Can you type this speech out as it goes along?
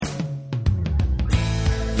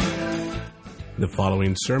The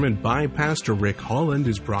following sermon by Pastor Rick Holland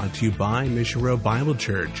is brought to you by Mission Road Bible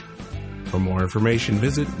Church. For more information,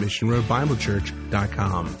 visit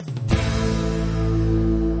missionroadbiblechurch.com.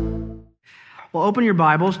 Well, open your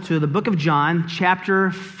Bibles to the book of John, chapter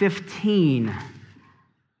 15.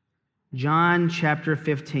 John, chapter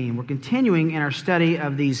 15. We're continuing in our study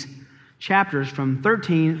of these chapters from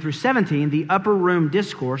 13 through 17, the upper room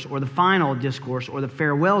discourse, or the final discourse, or the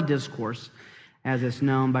farewell discourse, as it's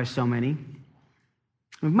known by so many.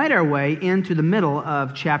 We've made our way into the middle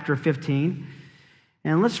of chapter 15,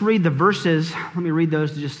 and let's read the verses. Let me read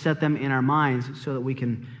those to just set them in our minds so that we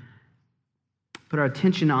can put our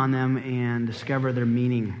attention on them and discover their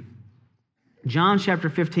meaning. John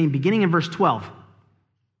chapter 15, beginning in verse 12.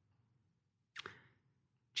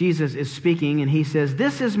 Jesus is speaking, and he says,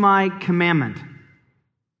 "This is my commandment,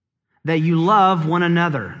 that you love one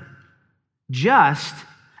another, just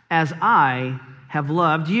as I have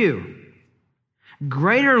loved you.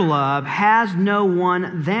 Greater love has no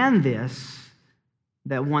one than this,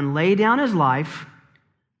 that one lay down his life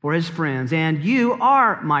for his friends. And you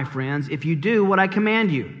are my friends if you do what I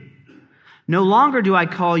command you. No longer do I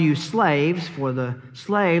call you slaves, for the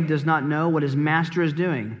slave does not know what his master is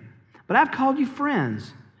doing. But I've called you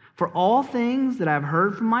friends, for all things that I've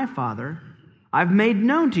heard from my Father, I've made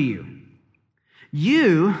known to you.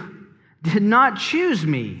 You did not choose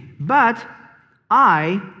me, but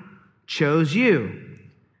I chose you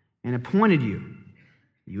and appointed you.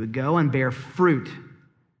 You would go and bear fruit,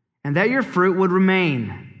 and that your fruit would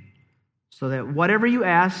remain, so that whatever you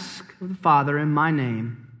ask of the Father in my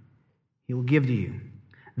name, he will give to you.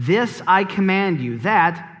 This I command you,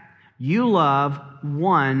 that you love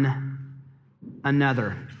one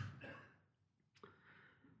another."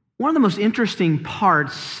 One of the most interesting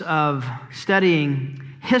parts of studying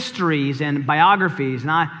histories and biographies,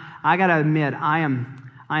 and I got to admit, I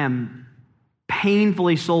am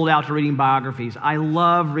painfully sold out to reading biographies. I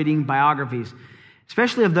love reading biographies,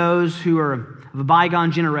 especially of those who are of a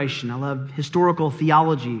bygone generation. I love historical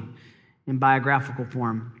theology in biographical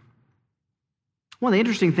form. One of the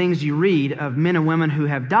interesting things you read of men and women who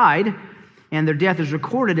have died, and their death is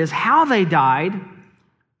recorded, is how they died,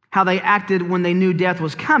 how they acted when they knew death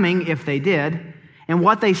was coming, if they did, and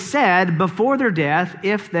what they said before their death,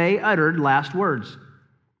 if they uttered last words.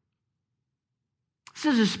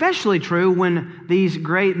 This is especially true when these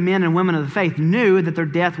great men and women of the faith knew that their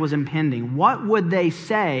death was impending. What would they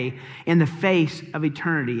say in the face of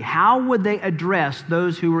eternity? How would they address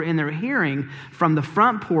those who were in their hearing from the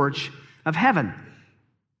front porch of heaven?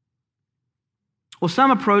 Well, some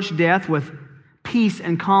approach death with peace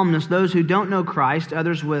and calmness. Those who don't know Christ,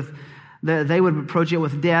 others they would approach it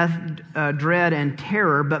with death, dread, and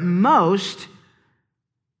terror. But most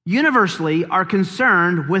universally are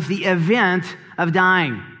concerned with the event of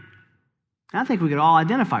dying. I think we could all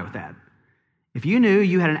identify with that. If you knew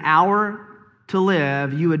you had an hour to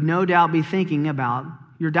live, you would no doubt be thinking about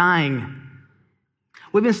your dying.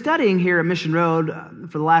 We've been studying here at Mission Road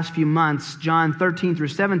for the last few months, John 13 through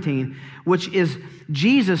 17, which is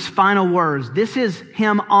Jesus' final words. This is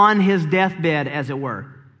him on his deathbed, as it were.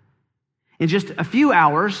 In just a few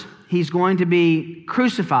hours, he's going to be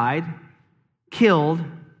crucified, killed,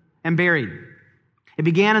 and buried. It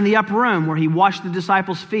began in the upper room where he washed the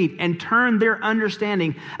disciples' feet and turned their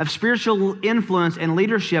understanding of spiritual influence and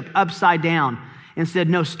leadership upside down and said,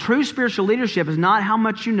 no, true spiritual leadership is not how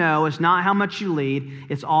much you know, it's not how much you lead,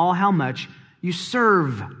 it's all how much you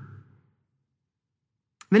serve.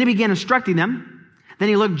 Then he began instructing them. Then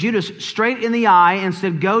he looked Judas straight in the eye and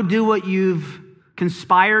said, go do what you've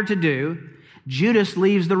conspired to do. Judas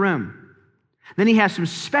leaves the room. Then he has some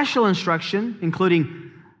special instruction, including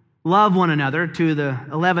love one another, to the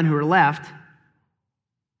 11 who are left.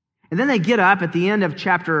 And then they get up at the end of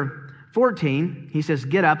chapter 14. He says,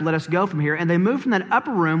 get up, let us go from here. And they move from that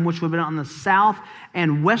upper room, which would have been on the south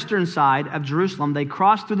and western side of Jerusalem. They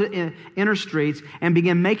crossed through the inner streets and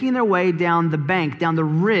began making their way down the bank, down the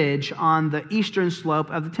ridge on the eastern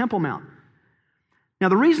slope of the Temple Mount. Now,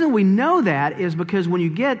 the reason we know that is because when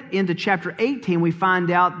you get into chapter 18, we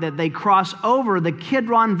find out that they cross over the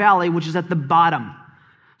Kidron Valley, which is at the bottom.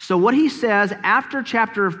 So what he says after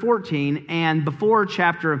chapter 14 and before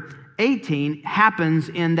chapter 18 happens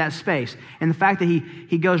in that space. And the fact that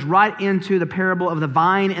he goes right into the parable of the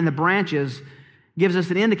vine and the branches gives us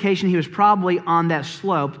an indication he was probably on that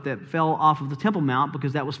slope that fell off of the Temple Mount,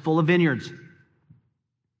 because that was full of vineyards.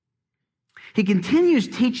 He continues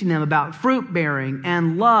teaching them about fruit bearing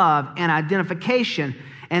and love and identification.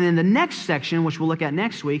 And in the next section, which we'll look at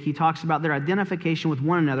next week, he talks about their identification with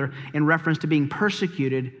one another in reference to being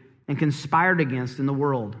persecuted and conspired against in the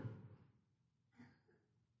world.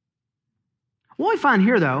 What we find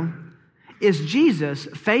here, though, is Jesus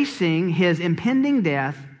facing his impending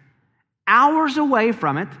death hours away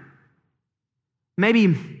from it,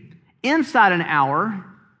 maybe inside an hour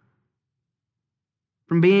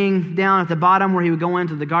from being down at the bottom where he would go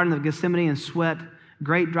into the Garden of Gethsemane and sweat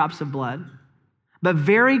great drops of blood, but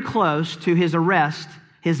very close to his arrest,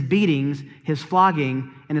 his beatings, his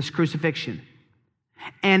flogging, and his crucifixion.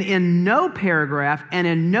 And in no paragraph and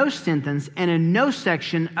in no sentence and in no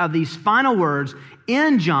section of these final words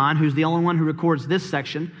in John, who's the only one who records this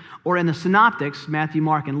section, or in the synoptics, Matthew,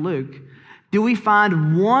 Mark, and Luke, do we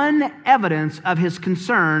find one evidence of his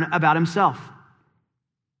concern about himself.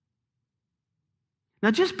 Now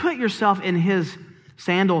just put yourself in his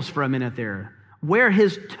sandals for a minute there. Wear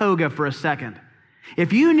his toga for a second.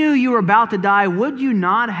 If you knew you were about to die, would you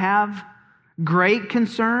not have great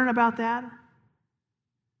concern about that?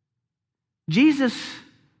 Jesus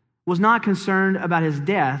was not concerned about his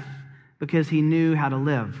death because he knew how to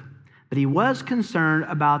live. But he was concerned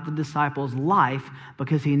about the disciples' life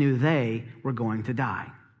because he knew they were going to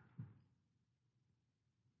die.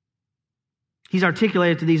 He's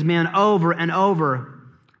articulated to these men over and over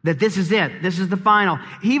that this is it. This is the final.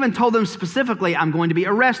 He even told them specifically, I'm going to be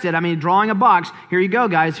arrested. I mean, drawing a box. Here you go,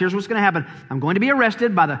 guys. Here's what's going to happen. I'm going to be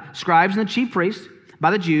arrested by the scribes and the chief priests,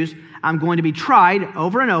 by the Jews. I'm going to be tried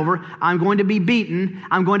over and over. I'm going to be beaten.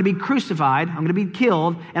 I'm going to be crucified. I'm going to be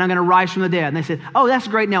killed, and I'm going to rise from the dead. And they said, oh, that's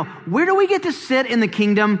great. Now, where do we get to sit in the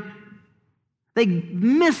kingdom? They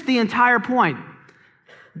missed the entire point.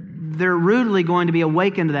 They're rudely going to be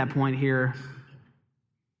awakened to that point here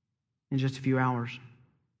in just a few hours.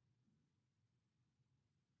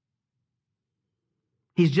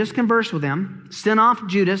 He's just conversed with them, sent off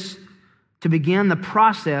Judas to begin the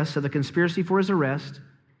process of the conspiracy for his arrest,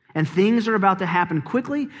 and things are about to happen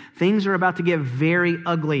quickly. Things are about to get very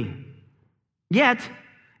ugly. Yet,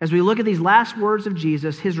 as we look at these last words of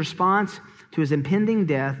Jesus, his response to his impending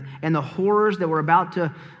death and the horrors that were about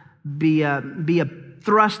to be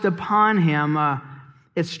thrust upon him,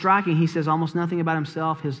 it's striking. He says almost nothing about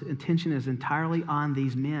himself. His attention is entirely on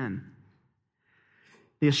these men.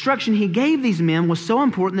 The instruction he gave these men was so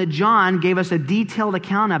important that John gave us a detailed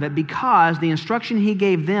account of it, because the instruction he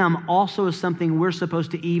gave them also is something we're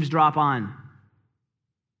supposed to eavesdrop on.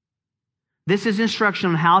 This is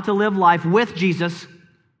instruction on how to live life with Jesus,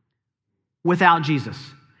 without Jesus.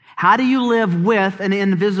 How do you live with an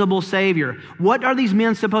invisible Savior? What are these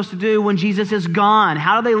men supposed to do when Jesus is gone?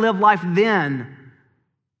 How do they live life then?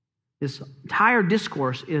 This entire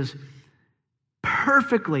discourse is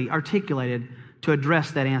perfectly articulated to address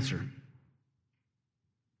that answer.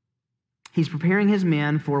 He's preparing his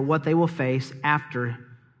men for what they will face after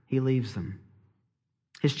he leaves them.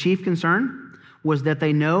 His chief concern was that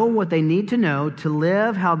they know what they need to know to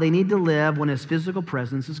live how they need to live when his physical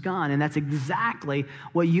presence is gone. And that's exactly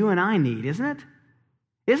what you and I need, isn't it?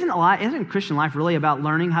 Isn't Christian life really about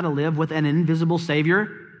learning how to live with an invisible Savior?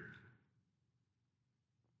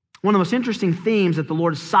 One of the most interesting themes that the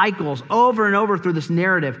Lord cycles over and over through this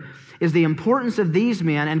narrative is the importance of these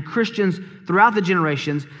men and Christians throughout the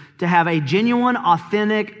generations to have a genuine,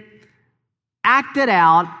 authentic, acted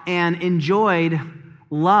out, and enjoyed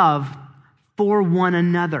love for one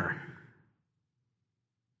another.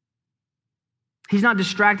 He's not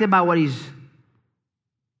distracted by what he's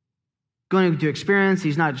going to experience.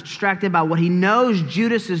 He's not distracted by what he knows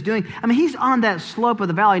Judas is doing. I mean, he's on that slope of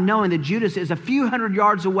the valley knowing that Judas is a few hundred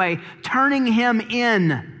yards away, turning him in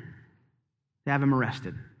to have him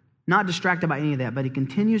arrested. Not distracted by any of that, but he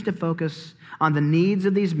continues to focus on the needs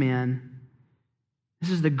of these men.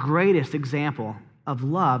 This is the greatest example of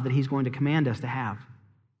love that he's going to command us to have.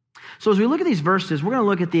 So as we look at these verses, we're going to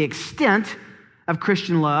look at the extent of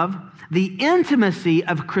Christian love, the intimacy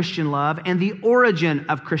of Christian love, and the origin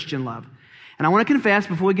of Christian love. And I want to confess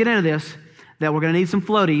before we get into this that we're going to need some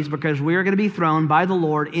floaties, because we are going to be thrown by the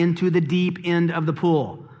Lord into the deep end of the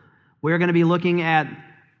pool. We're going to be looking at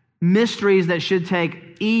mysteries that should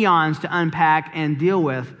take eons to unpack and deal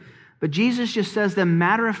with. But Jesus just says them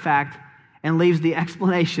matter of fact and leaves the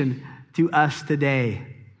explanation to us today.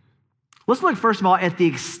 Let's look first of all at the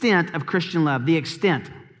extent of Christian love, the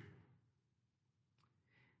extent.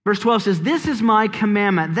 Verse 12 says, "This is my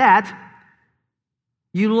commandment, that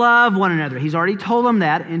you love one another." He's already told them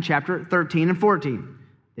that in chapter 13 and 14,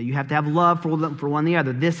 that you have to have love for one the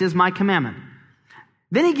other. This is my commandment.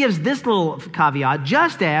 Then he gives this little caveat,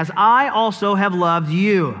 just as I also have loved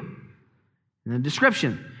you. In the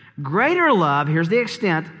description, greater love, here's the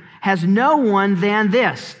extent, has no one than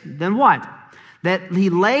this. Then what? That he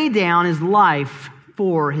laid down his life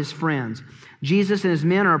for his friends. Jesus and his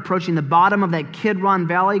men are approaching the bottom of that Kidron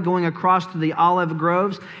Valley, going across to the olive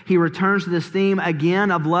groves. He returns to this theme again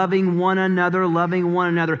of loving one another, loving one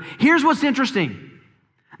another. Here's what's interesting.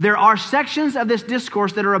 There are sections of this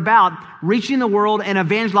discourse that are about reaching the world and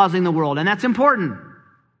evangelizing the world, and that's important.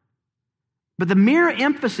 But the mere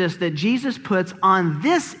emphasis that Jesus puts on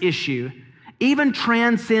this issue even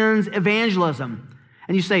transcends evangelism.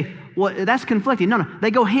 And you say, well, that's conflicting. No,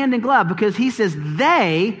 they go hand in glove, because he says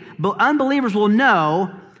unbelievers will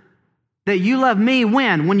know that you love me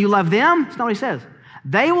when? When you love them? That's not what he says.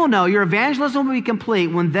 They will know, your evangelism will be complete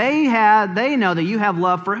when they know that you have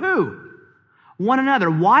love for who? One another.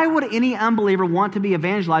 Why would any unbeliever want to be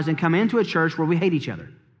evangelized and come into a church where we hate each other?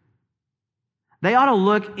 They ought to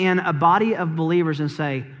look in a body of believers and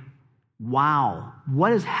say, wow,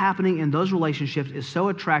 what is happening in those relationships is so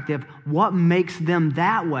attractive. What makes them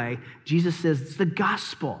that way? Jesus says it's the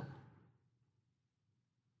gospel.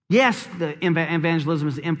 Yes, the evangelism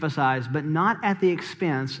is emphasized, but not at the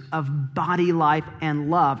expense of body life and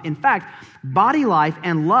love. In fact, body life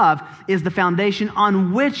and love is the foundation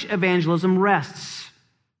on which evangelism rests.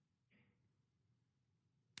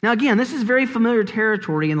 Now again, this is very familiar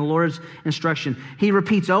territory in the Lord's instruction. He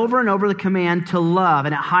repeats over and over the command to love,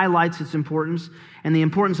 and it highlights its importance. And the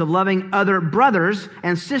importance of loving other brothers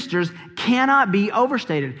and sisters cannot be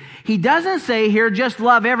overstated. He doesn't say here, just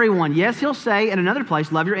love everyone. Yes, he'll say in another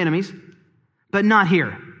place, love your enemies, but not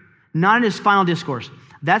here. Not in his final discourse.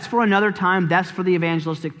 That's for another time. That's for the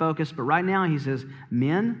evangelistic focus. But right now he says,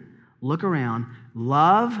 men, look around,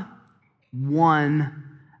 love one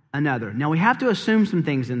another. Now we have to assume some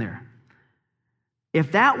things in there.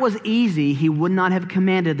 If that was easy, he would not have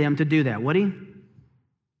commanded them to do that, would he?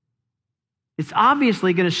 It's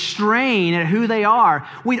obviously going to strain at who they are.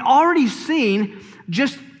 We'd already seen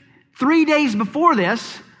just 3 days before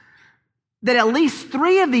this that at least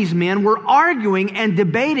 3 of these men were arguing and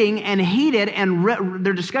debating and heated, and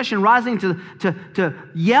their discussion rising to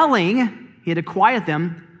yelling. He had to quiet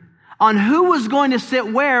them on who was going to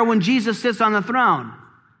sit where when Jesus sits on the throne.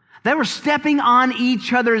 They were stepping on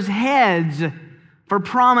each other's heads for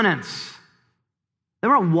prominence. They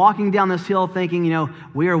weren't walking down this hill thinking,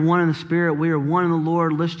 we are one in the Spirit, we are one in the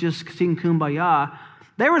Lord, let's just sing Kumbaya.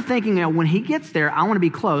 They were thinking, when he gets there, I want to be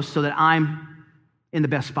close so that I'm in the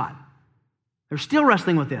best spot. They're still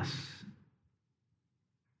wrestling with this.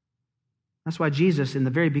 That's why Jesus, in the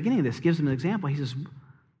very beginning of this, gives them an example. He says,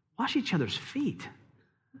 wash each other's feet.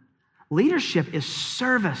 Leadership is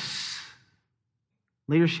service.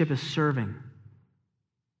 Leadership is serving.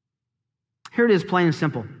 Here it is, plain and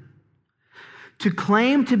simple. To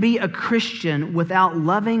claim to be a Christian without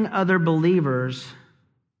loving other believers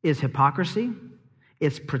is hypocrisy,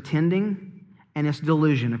 it's pretending, and it's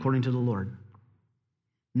delusion, according to the Lord.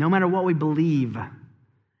 No matter what we believe.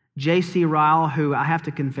 J.C. Ryle, who I have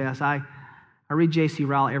to confess, I read J.C.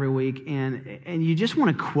 Ryle every week, and you just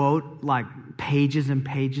want to quote like pages and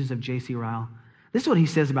pages of J.C. Ryle. This is what he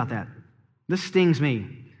says about that. This stings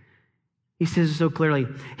me. He says it so clearly.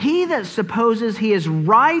 He that supposes he is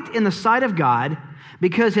right in the sight of God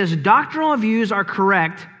because his doctrinal views are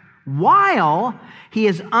correct, while he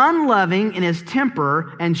is unloving in his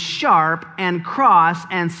temper and sharp and cross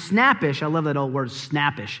and snappish. I love that old word,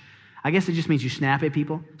 snappish. I guess it just means you snap at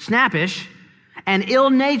people. Snappish and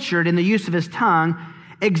ill-natured in the use of his tongue,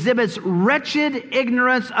 exhibits wretched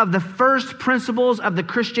ignorance of the first principles of the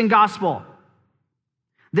Christian gospel.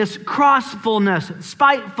 This crossfulness,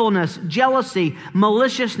 spitefulness, jealousy,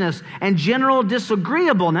 maliciousness, and general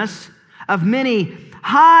disagreeableness of many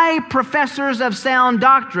high professors of sound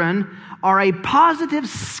doctrine are a positive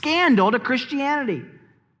scandal to Christianity.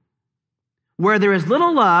 Where there is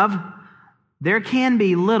little love, there can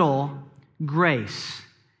be little grace,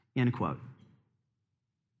 end quote.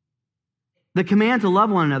 The command to love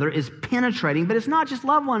one another is penetrating, but it's not just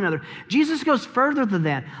love one another. Jesus goes further than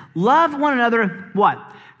that. Love one another, what?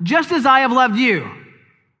 Just as I have loved you.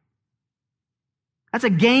 That's a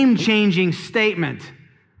game-changing statement.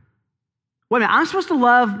 Wait a minute, I'm supposed to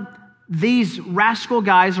love these rascal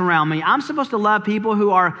guys around me. I'm supposed to love people who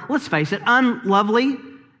are, let's face it, unlovely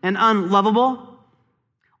and unlovable.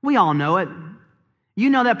 We all know it. You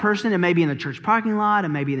know that person. It may be in the church parking lot. It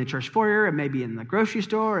may be in the church foyer. It may be in the grocery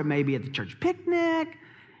store. It may be at the church picnic.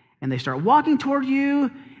 And they start walking toward you,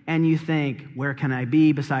 and you think, where can I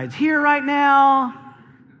be besides here right now?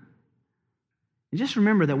 And just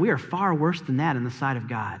remember that we are far worse than that in the sight of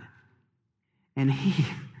God. And He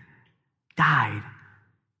died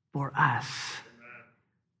for us.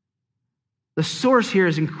 The source here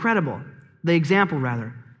is incredible. The example,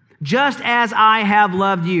 rather. Just as I have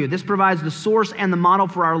loved you. This provides the source and the model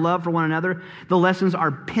for our love for one another. The lessons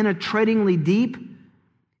are penetratingly deep,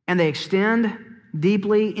 and they extend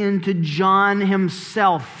deeply into John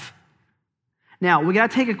himself. Now, we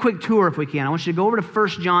got to take a quick tour if we can. I want you to go over to 1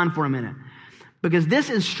 John for a minute, because this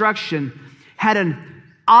instruction had an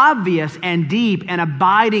obvious and deep and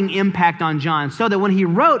abiding impact on John, so that when he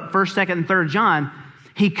wrote 1st, 2nd, and 3rd John,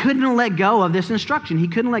 he couldn't let go of this instruction. He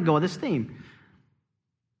couldn't let go of this theme.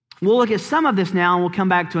 We'll look at some of this now, and we'll come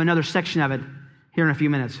back to another section of it here in a few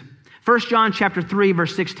minutes. 1 John chapter 3,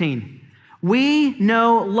 verse 16. We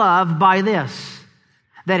know love by this,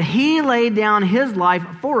 that he laid down his life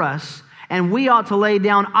for us, and we ought to lay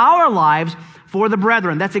down our lives for the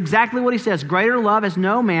brethren. That's exactly what he says. Greater love has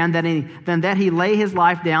no man than that he lay his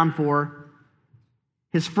life down for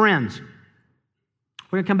his friends.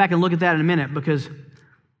 We're going to come back and look at that in a minute, because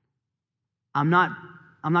I'm not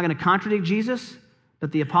going to contradict Jesus,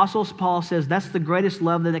 but the Apostle Paul says that's the greatest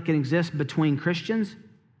love that can exist between Christians.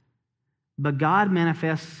 But God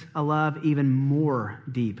manifests a love even more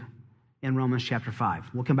deep in Romans chapter 5.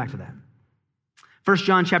 We'll come back to that. 1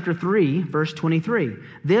 John chapter 3, verse 23.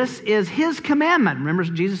 This is his commandment. Remember,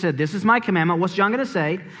 Jesus said, this is my commandment. What's John going to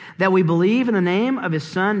say? That we believe in the name of his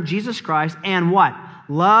Son, Jesus Christ, and what?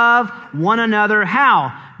 Love one another.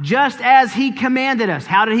 How? Just as he commanded us.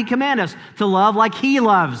 How did he command us? To love like he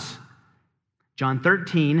loves. John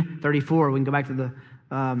 13, 34. We can go back to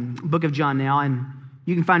the book of John now, and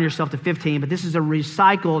you can find yourself to 15, but this is a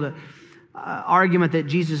recycled argument that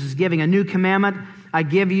Jesus is giving. A new commandment I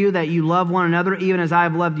give you, that you love one another, even as I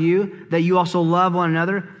have loved you, that you also love one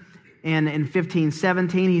another. And in 15,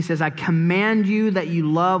 17, he says, I command you that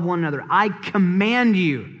you love one another. I command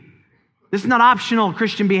you. This is not optional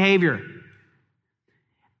Christian behavior.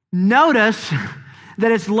 Notice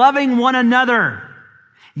that it's loving one another.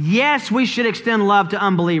 Yes, we should extend love to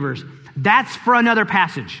unbelievers. That's for another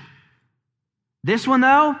passage. This one,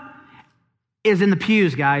 though, is in the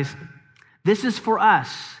pews, guys. This is for us.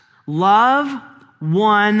 Love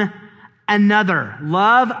one another.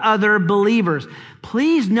 Love other believers.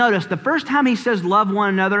 Please notice the first time he says love one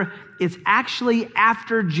another, it's actually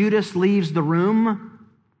after Judas leaves the room.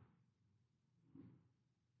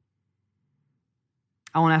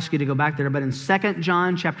 I won't ask you to go back there, but in 2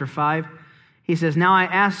 John chapter 5, he says, now I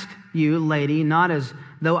ask you, lady, not as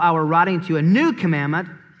though I were writing to you a new commandment,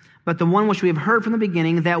 but the one which we have heard from the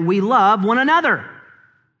beginning, that we love one another.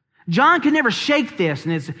 John could never shake this,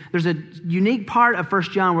 and there's a unique part of 1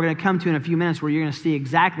 John we're going to come to in a few minutes where you're going to see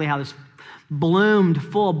exactly how this bloomed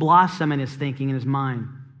full blossom in his thinking, in his mind.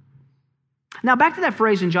 Now back to that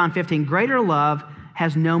phrase in John 15, greater love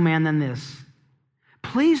has no man than this.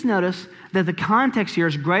 Please notice that the context here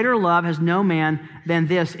is greater love has no man than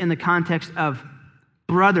this in the context of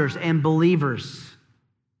brothers and believers.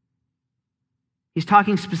 He's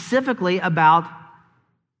talking specifically about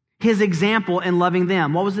his example in loving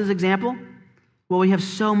them. What was his example? Well, we have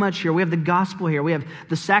so much here. We have the gospel here. We have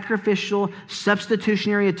the sacrificial,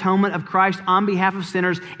 substitutionary atonement of Christ on behalf of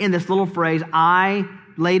sinners in this little phrase, I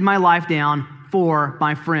laid my life down for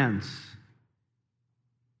my friends.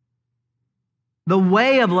 The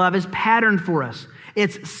way of love is patterned for us.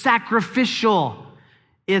 It's sacrificial.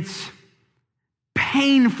 It's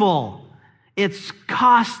painful. It's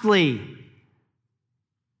costly.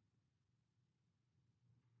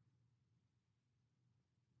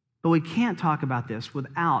 But we can't talk about this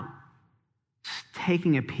without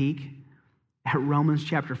taking a peek at Romans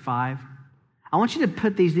chapter 5. I want you to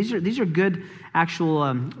put these are good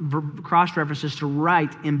actual cross-references to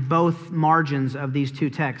write in both margins of these two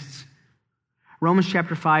texts. Romans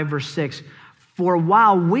chapter 5, verse 6. For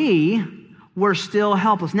while we were still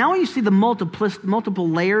helpless. Now when you see the multiple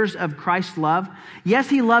layers of Christ's love, yes,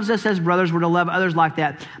 he loves us as brothers. We're to love others like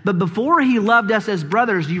that. But before he loved us as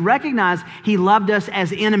brothers, you recognize he loved us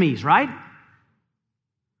as enemies, right?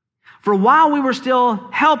 For while we were still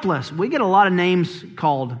helpless, we get a lot of names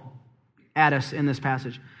called at us in this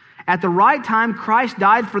passage. At the right time, Christ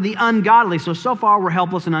died for the ungodly. So far we're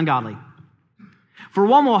helpless and ungodly. For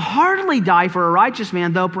one will hardly die for a righteous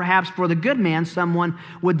man, though perhaps for the good man someone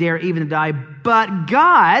would dare even to die. But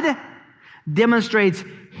God demonstrates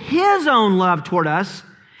his own love toward us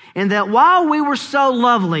in that while we were so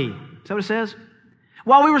lovely, is that what it says?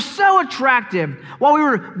 While we were so attractive, while we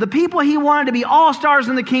were the people he wanted to be all stars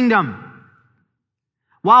in the kingdom,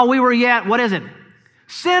 while we were yet, what is it?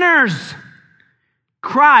 Sinners,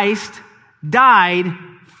 Christ died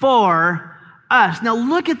for us. Now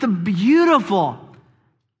look at the beautiful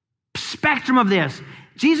spectrum of this.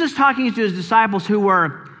 Jesus talking to his disciples who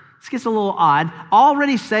were, this gets a little odd,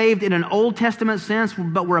 already saved in an Old Testament sense,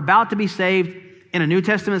 but were about to be saved in a New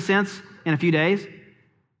Testament sense in a few days.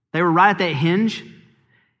 They were right at that hinge.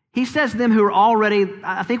 He says to them who are already,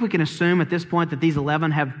 I think we can assume at this point that these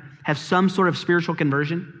 11 have some sort of spiritual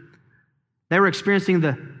conversion. They were experiencing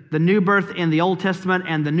the new birth in the Old Testament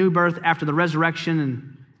and the new birth after the resurrection,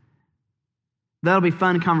 and that'll be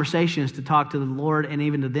fun conversations to talk to the Lord and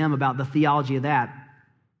even to them about the theology of that.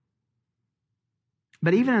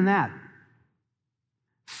 But even in that,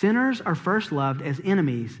 sinners are first loved as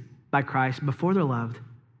enemies by Christ before they're loved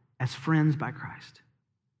as friends by Christ.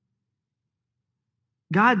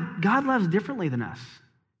 God loves differently than us.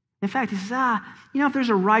 In fact, he says, if there's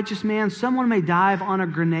a righteous man, someone may dive on a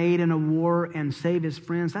grenade in a war and save his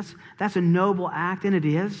friends. That's a noble act, and it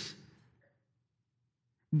is.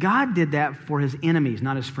 God did that for his enemies,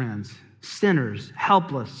 not his friends. Sinners,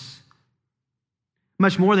 helpless.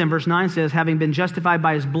 Much more than verse 9 says, having been justified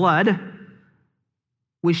by his blood,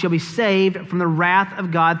 we shall be saved from the wrath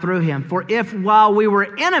of God through him. For if while we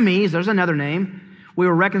were enemies, there's another name, we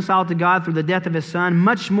were reconciled to God through the death of his Son,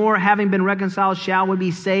 much more, having been reconciled, shall we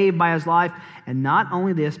be saved by his life. And not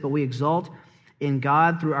only this, but we exult in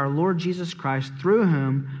God through our Lord Jesus Christ, through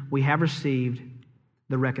whom we have received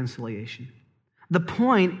the reconciliation. The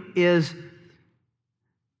point is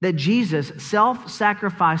that Jesus'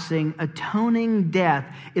 self-sacrificing, atoning death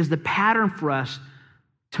is the pattern for us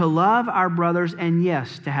to love our brothers and,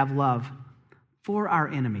 yes, to have love for our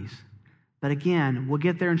enemies. But again, we'll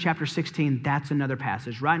get there in chapter 16. That's another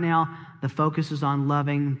passage. Right now, the focus is on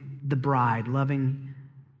loving the bride, loving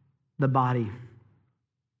the body.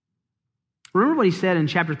 Remember what he said in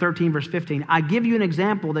chapter 13, verse 15. I give you an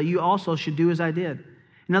example that you also should do as I did.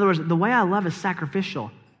 In other words, the way I love is sacrificial.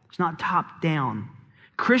 It's not top down.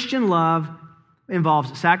 Christian love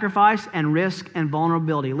involves sacrifice and risk and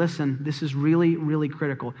vulnerability. Listen, this is really, really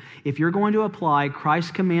critical. If you're going to apply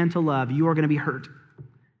Christ's command to love, you are going to be hurt.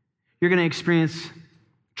 You're going to experience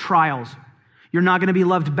trials. You're not going to be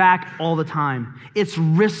loved back all the time. It's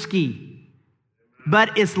risky.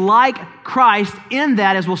 But it's like Christ in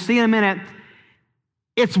that, as we'll see in a minute,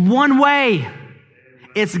 it's one way.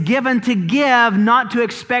 It's given to give, not to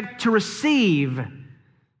expect to receive.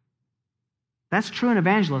 That's true in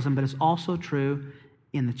evangelism, but it's also true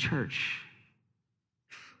in the church.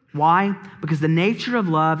 Why? Because the nature of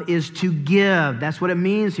love is to give. That's what it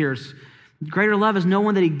means here. Greater love is no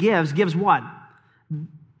one that he gives. Gives what?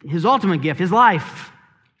 His ultimate gift, his life.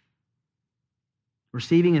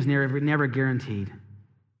 Receiving is never guaranteed.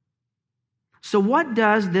 So what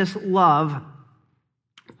does this love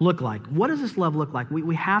look like? What does this love look like?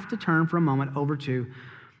 We have to turn for a moment over to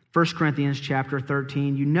 1 Corinthians chapter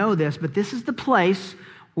 13. You know this, but this is the place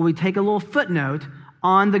where we take a little footnote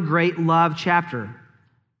on the great love chapter.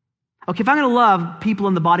 Okay, if I'm going to love people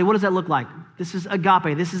in the body, what does that look like? This is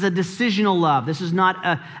agape. This is a decisional love. This is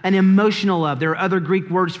not an emotional love. There are other Greek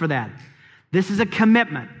words for that. This is a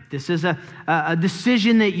commitment. This is a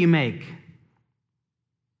decision that you make.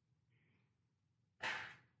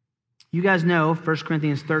 You guys know 1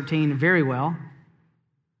 Corinthians 13 very well.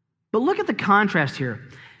 But look at the contrast here.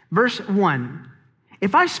 Verse 1,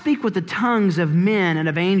 if I speak with the tongues of men and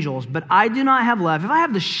of angels, but I do not have love, if I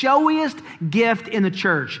have the showiest gift in the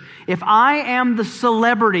church, if I am the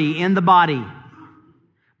celebrity in the body,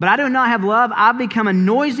 but I do not have love, I become a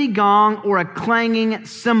noisy gong or a clanging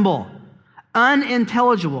cymbal,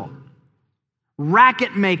 unintelligible,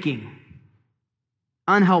 racket-making,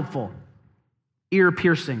 unhelpful,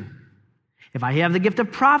 ear-piercing. If I have the gift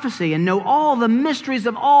of prophecy and know all the mysteries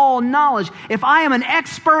of all knowledge, if I am an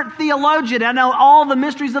expert theologian, I know all the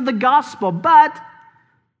mysteries of the gospel, but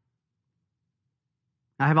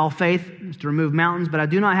I have all faith to remove mountains, but I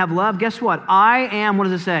do not have love, guess what? I am, what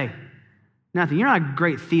does it say? Nothing. You're not a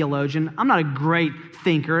great theologian. I'm not a great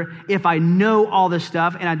thinker if I know all this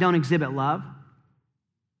stuff and I don't exhibit love.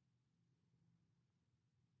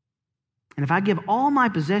 And if I give all my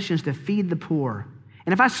possessions to feed the poor,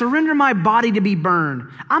 and if I surrender my body to be burned,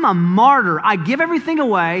 I'm a martyr. I give everything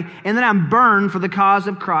away, and then I'm burned for the cause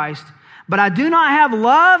of Christ. But I do not have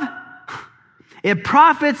love. It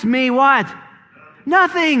profits me what?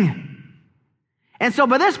 Nothing. And so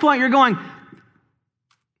by this point, you're going,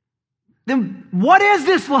 then what is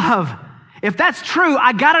this love? If that's true,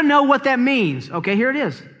 I got to know what that means. Okay, here it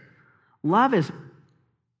is. Love is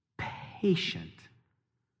patient.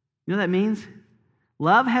 You know what that means?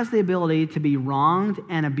 Love has the ability to be wronged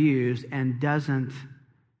and abused and doesn't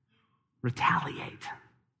retaliate.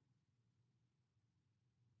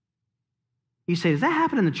 You say, does that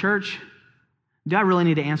happen in the church? Do I really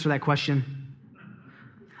need to answer that question?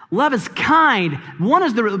 Love is kind. One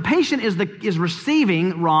is the patient is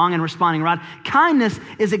receiving wrong and responding right. Kindness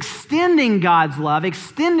is extending God's love,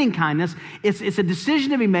 extending kindness. It's a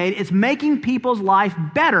decision to be made. It's making people's life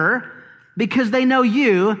better because they know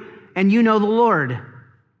you and you know the Lord.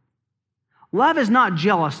 Love is not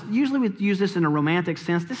jealous. Usually we use this in a romantic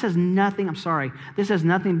sense. This has nothing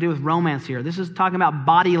to do with romance here. This is talking about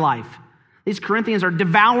body life. These Corinthians are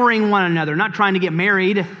devouring one another, not trying to get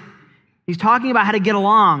married. He's talking about how to get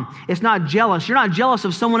along. It's not jealous. You're not jealous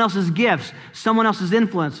of someone else's gifts, someone else's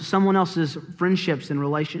influence, someone else's friendships and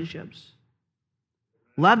relationships.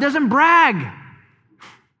 Love doesn't brag.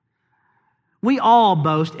 We all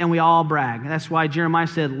boast and we all brag. That's why Jeremiah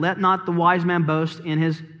said, let not the wise man boast in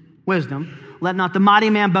his wisdom. Let not the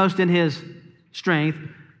mighty man boast in his strength.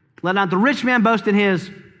 Let not the rich man boast in his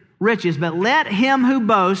riches, but let him who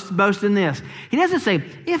boasts boast in this. He doesn't say,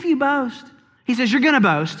 if you boast. He says, you're going to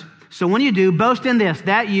boast. So when you do, boast in this,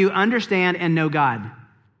 that you understand and know God.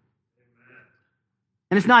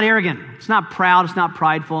 And it's not arrogant. It's not proud. It's not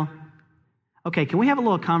prideful. Okay, can we have a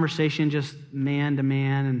little conversation, just man to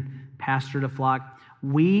man and pastor to flock?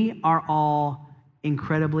 We are all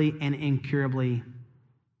incredibly and incurably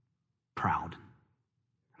proud.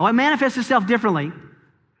 Oh, it manifests itself differently.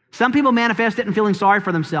 Some people manifest it in feeling sorry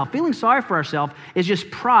for themselves. Feeling sorry for ourselves is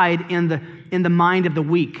just pride in the mind of the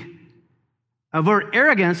weak.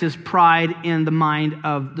 Arrogance is pride in the mind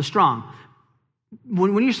of the strong.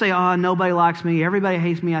 When you say, oh, nobody likes me, everybody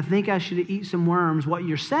hates me, I think I should eat some worms, what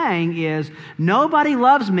you're saying is, nobody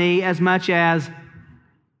loves me as much as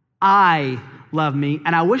I love me,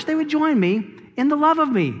 and I wish they would join me in the love of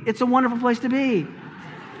me. It's a wonderful place to be.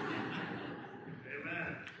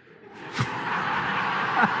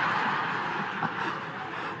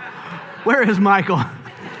 Where is Michael?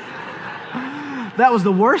 That was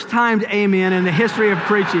the worst timed amen in the history of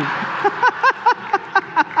preaching.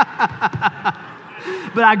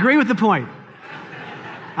 But I agree with the point.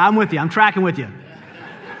 I'm with you. I'm tracking with you.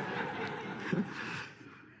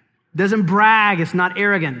 Doesn't brag. It's not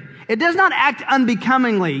arrogant. It does not act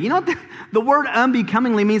unbecomingly. You know what the word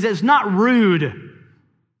unbecomingly means? It's not rude.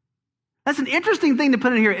 That's an interesting thing to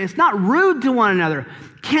put in here. It's not rude to one another.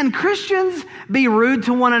 Can Christians be rude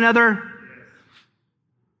to one another?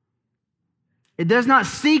 It does not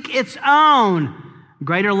seek its own.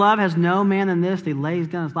 Greater love has no man than this. He lays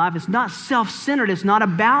down his life. It's not self-centered. It's not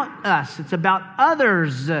about us. It's about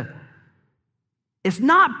others. It's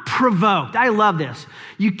not provoked. I love this.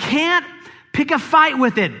 You can't pick a fight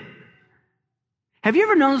with it. Have you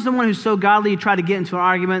ever known someone who's so godly you try to get into an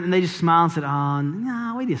argument and they just smile and said, oh,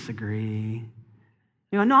 no, we disagree.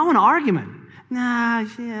 You go, no, I want an argument. Nah,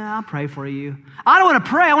 yeah, I'll pray for you. I don't want to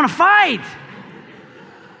pray. I want to fight.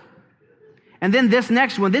 And then this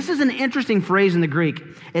next one, this is an interesting phrase in the Greek.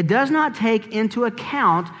 It does not take into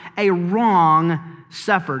account a wrong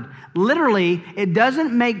suffered. Literally, it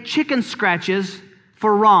doesn't make chicken scratches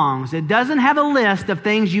for wrongs. It doesn't have a list of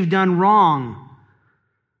things you've done wrong.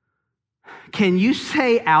 Can you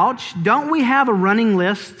say, ouch? Don't we have a running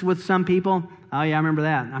list with some people? Oh yeah, I remember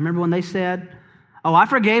that. I remember when they said, oh, I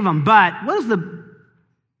forgave them, but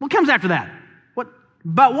what comes after that?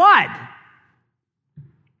 But what?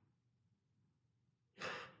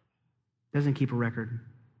 Doesn't keep a record.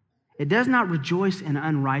 It does not rejoice in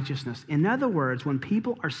unrighteousness. In other words, when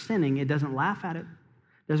people are sinning, it doesn't laugh at it.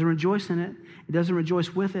 It doesn't rejoice in it. It doesn't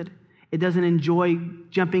rejoice with it. It doesn't enjoy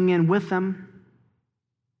jumping in with them.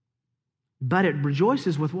 But it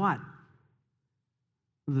rejoices with what?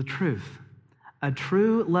 The truth. A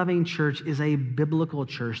true loving church is a biblical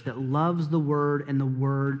church that loves the Word, and the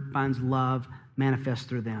Word finds love manifest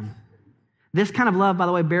through them. This kind of love, by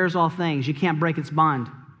the way, bears all things. You can't break its bond.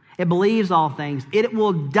 It believes all things. It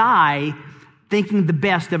will die thinking the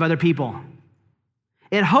best of other people.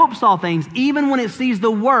 It hopes all things. Even when it sees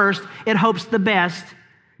the worst, it hopes the best.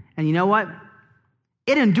 And you know what?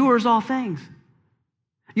 It endures all things.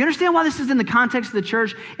 You understand why this is in the context of the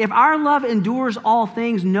church? If our love endures all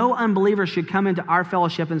things, no unbeliever should come into our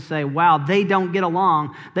fellowship and say, wow, they don't get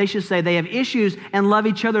along. They should say they have issues and love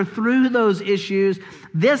each other through those issues.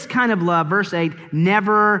 This kind of love, verse 8,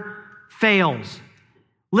 never fails.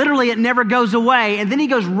 Literally, it never goes away. And then he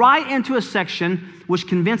goes right into a section which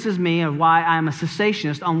convinces me of why I'm a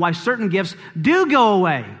cessationist, on why certain gifts do go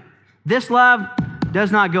away. This love does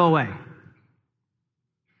not go away.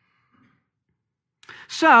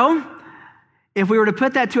 So, if we were to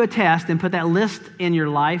put that to a test and put that list in your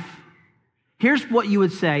life, here's what you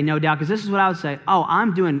would say, no doubt, because this is what I would say. Oh,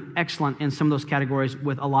 I'm doing excellent in some of those categories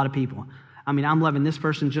with a lot of people. I mean, I'm loving this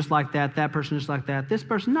person just like that person just like that, this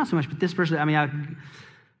person not so much, but this person,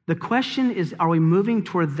 The question is, are we moving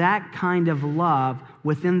toward that kind of love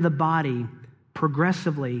within the body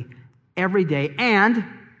progressively every day and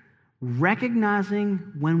recognizing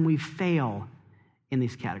when we fail in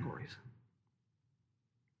these categories?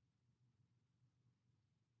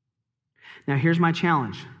 Now, here's my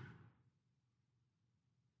challenge.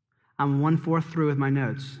 I'm 1/4 through with my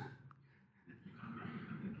notes.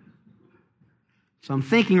 So I'm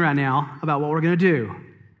thinking right now about what we're going to do.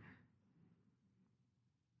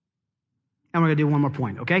 And we're going to do one more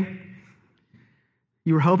point, okay?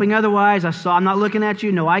 You were hoping otherwise. I'm not looking at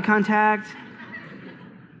you. No eye contact.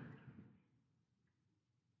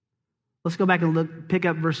 Let's go back and pick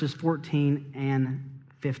up verses 14 and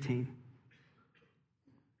 15.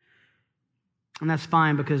 And that's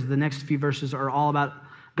fine because the next few verses are all about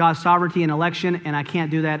God's sovereignty and election, and I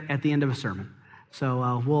can't do that at the end of a sermon.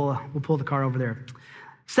 So we'll pull the car over there.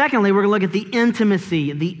 Secondly, we're going to look at the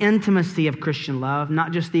intimacy of Christian love,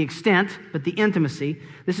 not just the extent, but the intimacy.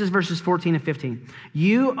 This is verses 14 and 15.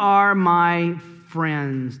 You are my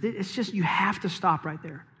friends. It's just, you have to stop right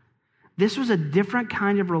there. This was a different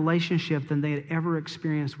kind of relationship than they had ever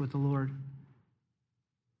experienced with the Lord.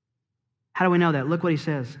 How do we know that? Look what he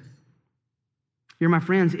says. You're my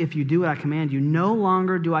friends if you do what I command you. No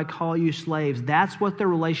longer do I call you slaves. That's what their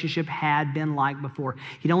relationship had been like before.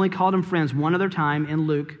 He'd only called them friends one other time in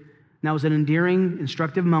Luke. And that was an endearing,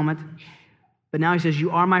 instructive moment. But now he says,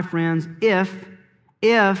 you are my friends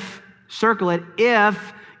if, circle it,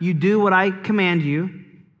 if you do what I command you.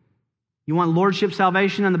 You want lordship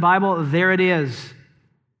salvation in the Bible? There it is.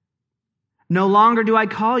 No longer do I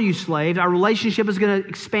call you slaves. Our relationship is going to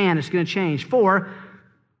expand. It's going to change. For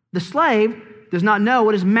the slave does not know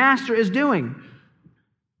what his master is doing.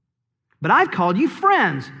 But I've called you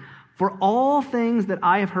friends, for all things that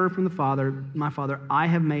I have heard from the Father, my Father, I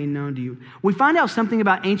have made known to you. We find out something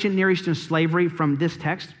about ancient Near Eastern slavery from this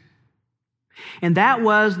text. And that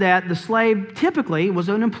was that the slave typically was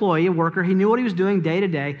an employee, a worker. He knew what he was doing day to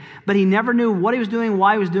day, but he never knew what he was doing,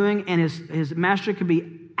 why he was doing, and his master could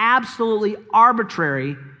be absolutely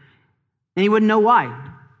arbitrary, and he wouldn't know why.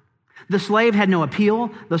 The slave had no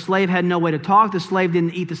appeal. The slave had no way to talk. The slave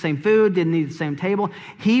didn't eat the same food, didn't eat the same table.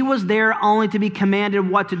 He was there only to be commanded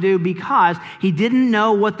what to do because he didn't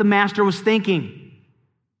know what the master was thinking.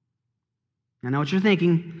 I know what you're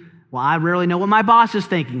thinking. Well, I rarely know what my boss is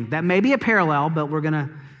thinking. That may be a parallel, but we're going to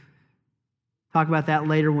talk about that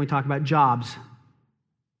later when we talk about jobs.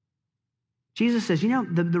 Jesus says,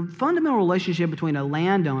 the fundamental relationship between a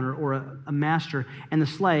landowner or a master and the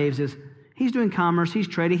slaves is he's doing commerce, he's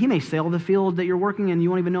trading. He may sell the field that you're working in, you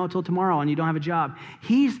won't even know it until tomorrow and you don't have a job.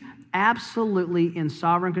 He's absolutely in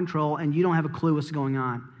sovereign control and you don't have a clue what's going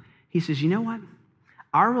on. He says, you know what?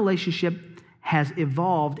 Our relationship has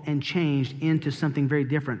evolved and changed into something very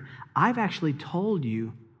different. I've actually told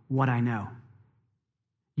you what I know.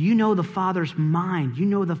 You know the Father's mind. You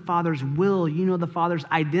know the Father's will. You know the Father's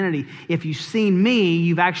identity. If you've seen me,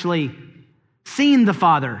 you've actually seen the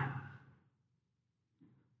Father.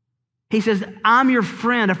 He says, I'm your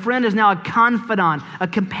friend. A friend is now a confidant, a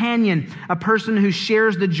companion, a person who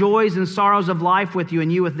shares the joys and sorrows of life with you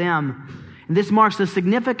and you with them. And this marks a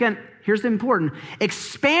significant, here's the important,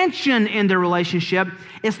 expansion in their relationship.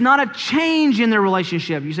 It's not a change in their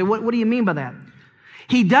relationship. You say, what do you mean by that?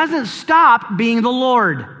 He doesn't stop being the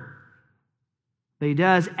Lord, but he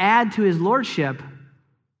does add to his lordship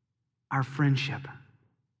our friendship.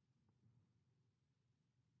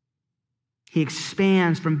 He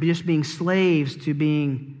expands from just being slaves to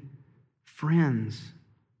being friends.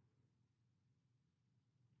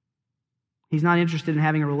 He's not interested in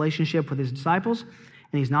having a relationship with his disciples,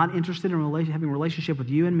 and he's not interested in having a relationship with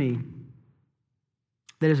you and me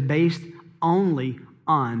that is based only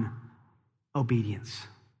on obedience.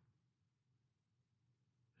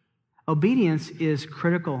 Obedience is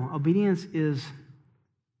critical. Obedience is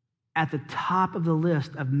at the top of the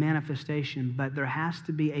list of manifestation, but there has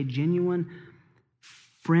to be a genuine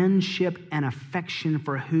friendship and affection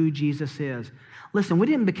for who Jesus is. Listen, we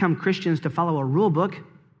didn't become Christians to follow a rule book,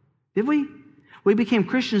 did we? We became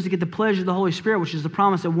Christians to get the pleasure of the Holy Spirit, which is the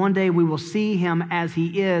promise that one day we will see him as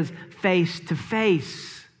he is, face to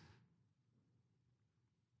face.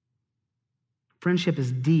 Friendship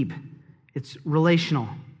is deep. It's relational.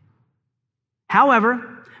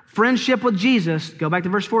 However, friendship with Jesus, go back to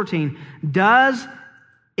verse 14, does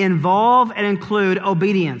involve and include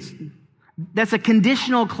obedience. That's a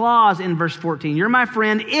conditional clause in verse 14. You're my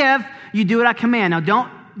friend if you do what I command. Now,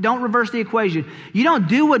 don't reverse the equation. You don't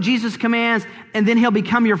do what Jesus commands and then he'll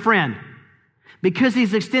become your friend. Because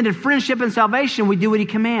he's extended friendship and salvation, we do what he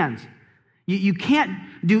commands. You can't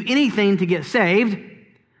do anything to get saved.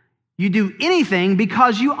 You do anything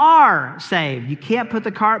because you are saved. You can't put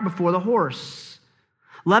the cart before the horse.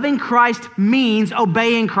 Loving Christ means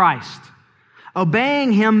obeying Christ.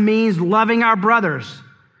 Obeying him means loving our brothers.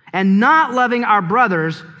 And not loving our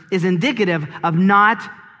brothers is indicative of not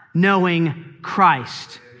knowing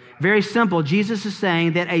Christ. Very simple. Jesus is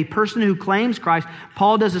saying that a person who claims Christ,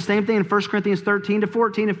 Paul does the same thing in 1 Corinthians 13 to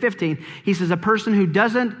 14 and 15. He says a person who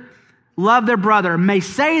doesn't love their brother may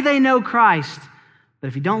say they know Christ, but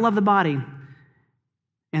if you don't love the body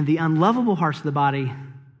and the unlovable parts of the body,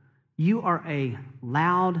 you are a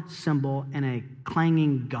loud cymbal and a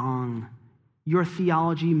clanging gong. Your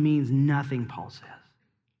theology means nothing, Paul says.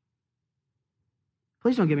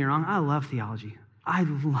 Please don't get me wrong. I love theology. I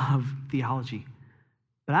love theology.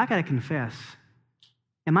 But I got to confess,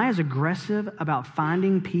 am I as aggressive about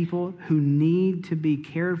finding people who need to be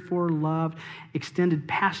cared for, loved, extended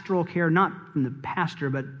pastoral care, not from the pastor,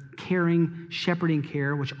 but caring, shepherding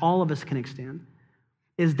care, which all of us can extend?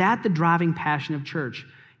 Is that the driving passion of church?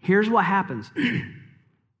 Here's what happens.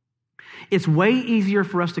 It's way easier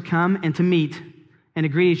for us to come and to meet and to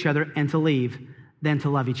greet each other and to leave than to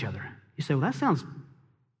love each other. You say, well, that sounds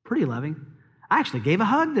pretty loving. I actually gave a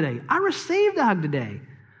hug today. I received a hug today.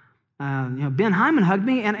 Ben Hyman hugged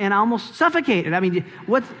me and I almost suffocated. I mean,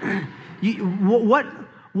 what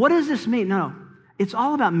does this mean? No, it's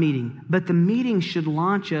all about meeting. But the meeting should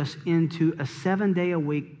launch us into a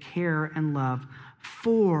 7-day-a-week care and love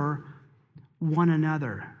for one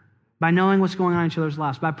another. By knowing what's going on in each other's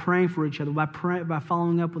lives, by praying for each other, by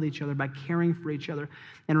following up with each other, by caring for each other.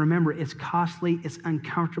 And remember, it's costly, it's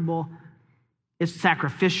uncomfortable, it's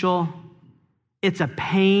sacrificial, it's a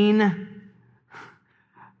pain.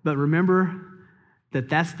 But remember that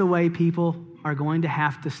that's the way people are going to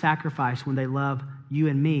have to sacrifice when they love you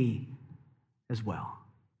and me as well.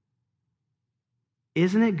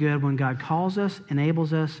 Isn't it good when God calls us,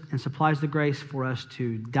 enables us, and supplies the grace for us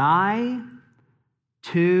to die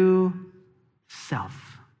to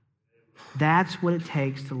self? That's what it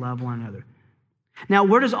takes to love one another. Now,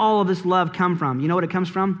 where does all of this love come from? You know what it comes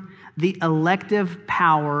from? The elective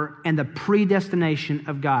power and the predestination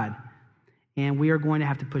of God. And we are going to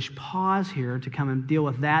have to push pause here to come and deal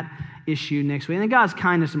with that issue next week. And God's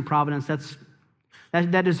kindness and providence,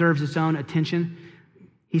 that deserves its own attention.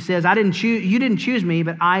 He says, you didn't choose me,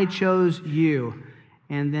 but I chose you.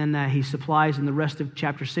 And then he supplies in the rest of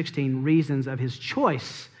chapter 16 reasons of his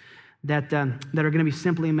choice that are going to be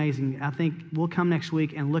simply amazing. I think we'll come next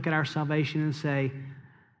week and look at our salvation and say,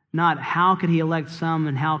 not how could he elect some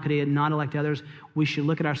and how could he not elect others. We should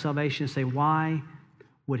look at our salvation and say, why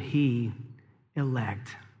would he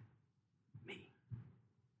elect me?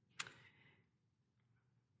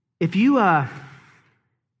 If you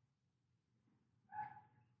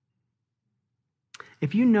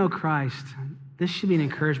know Christ, this should be an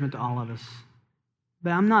encouragement to all of us.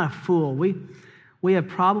 But I'm not a fool. We have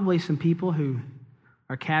probably some people who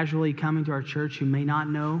are casually coming to our church who may not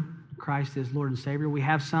know Christ as Lord and Savior. We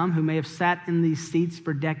have some who may have sat in these seats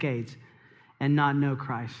for decades and not know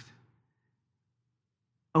Christ.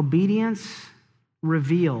 Obedience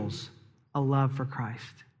reveals a love for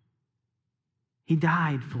Christ. He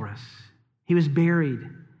died for us. He was buried.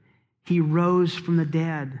 He rose from the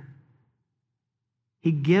dead.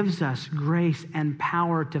 He gives us grace and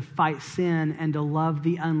power to fight sin and to love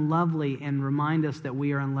the unlovely and remind us that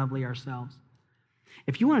we are unlovely ourselves.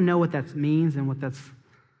 If you want to know what that means and what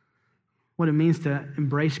it means to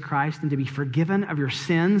embrace Christ and to be forgiven of your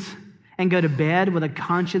sins and go to bed with a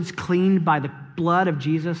conscience cleaned by the blood of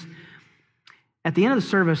Jesus, at the end of the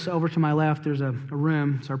service, over to my left, there's a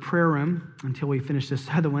room. It's our prayer room until we finish this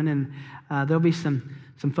other one. And there'll be some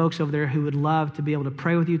folks over there who would love to be able to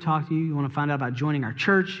pray with you, talk to you. You want to find out about joining our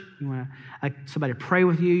church. You want somebody to pray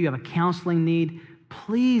with you. You have a counseling need.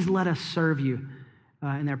 Please let us serve you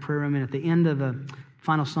in that prayer room. And at the end of the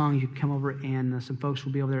final song, you can come over and some folks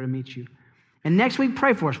will be over there to meet you. And next week,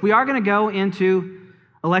 pray for us. We are going to go into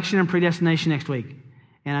election and predestination next week.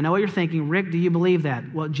 And I know what you're thinking, Rick, do you believe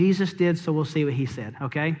that? Well, Jesus did, so we'll see what he said,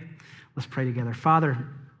 okay? Let's pray together. Father,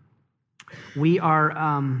 we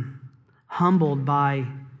are humbled by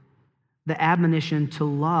the admonition to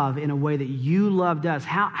love in a way that you loved us.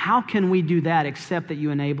 How can we do that except that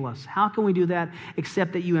you enable us? How can we do that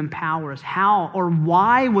except that you empower us? How or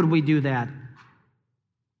why would we do that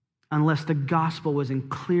unless the gospel was in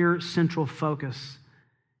clear central focus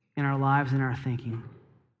in our lives and our thinking?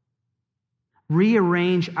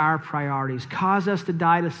 Rearrange our priorities. Cause us to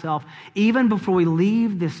die to self. Even before we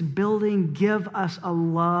leave this building, give us a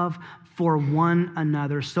love for one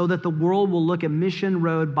another so that the world will look at Mission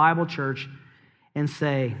Road Bible Church and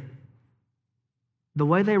say, the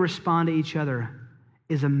way they respond to each other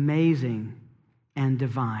is amazing and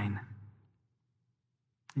divine.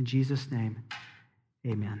 In Jesus' name,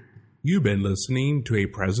 amen. You've been listening to a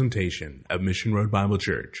presentation of Mission Road Bible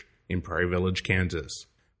Church in Prairie Village, Kansas.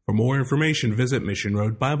 For more information, visit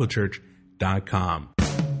missionroadbiblechurch.com.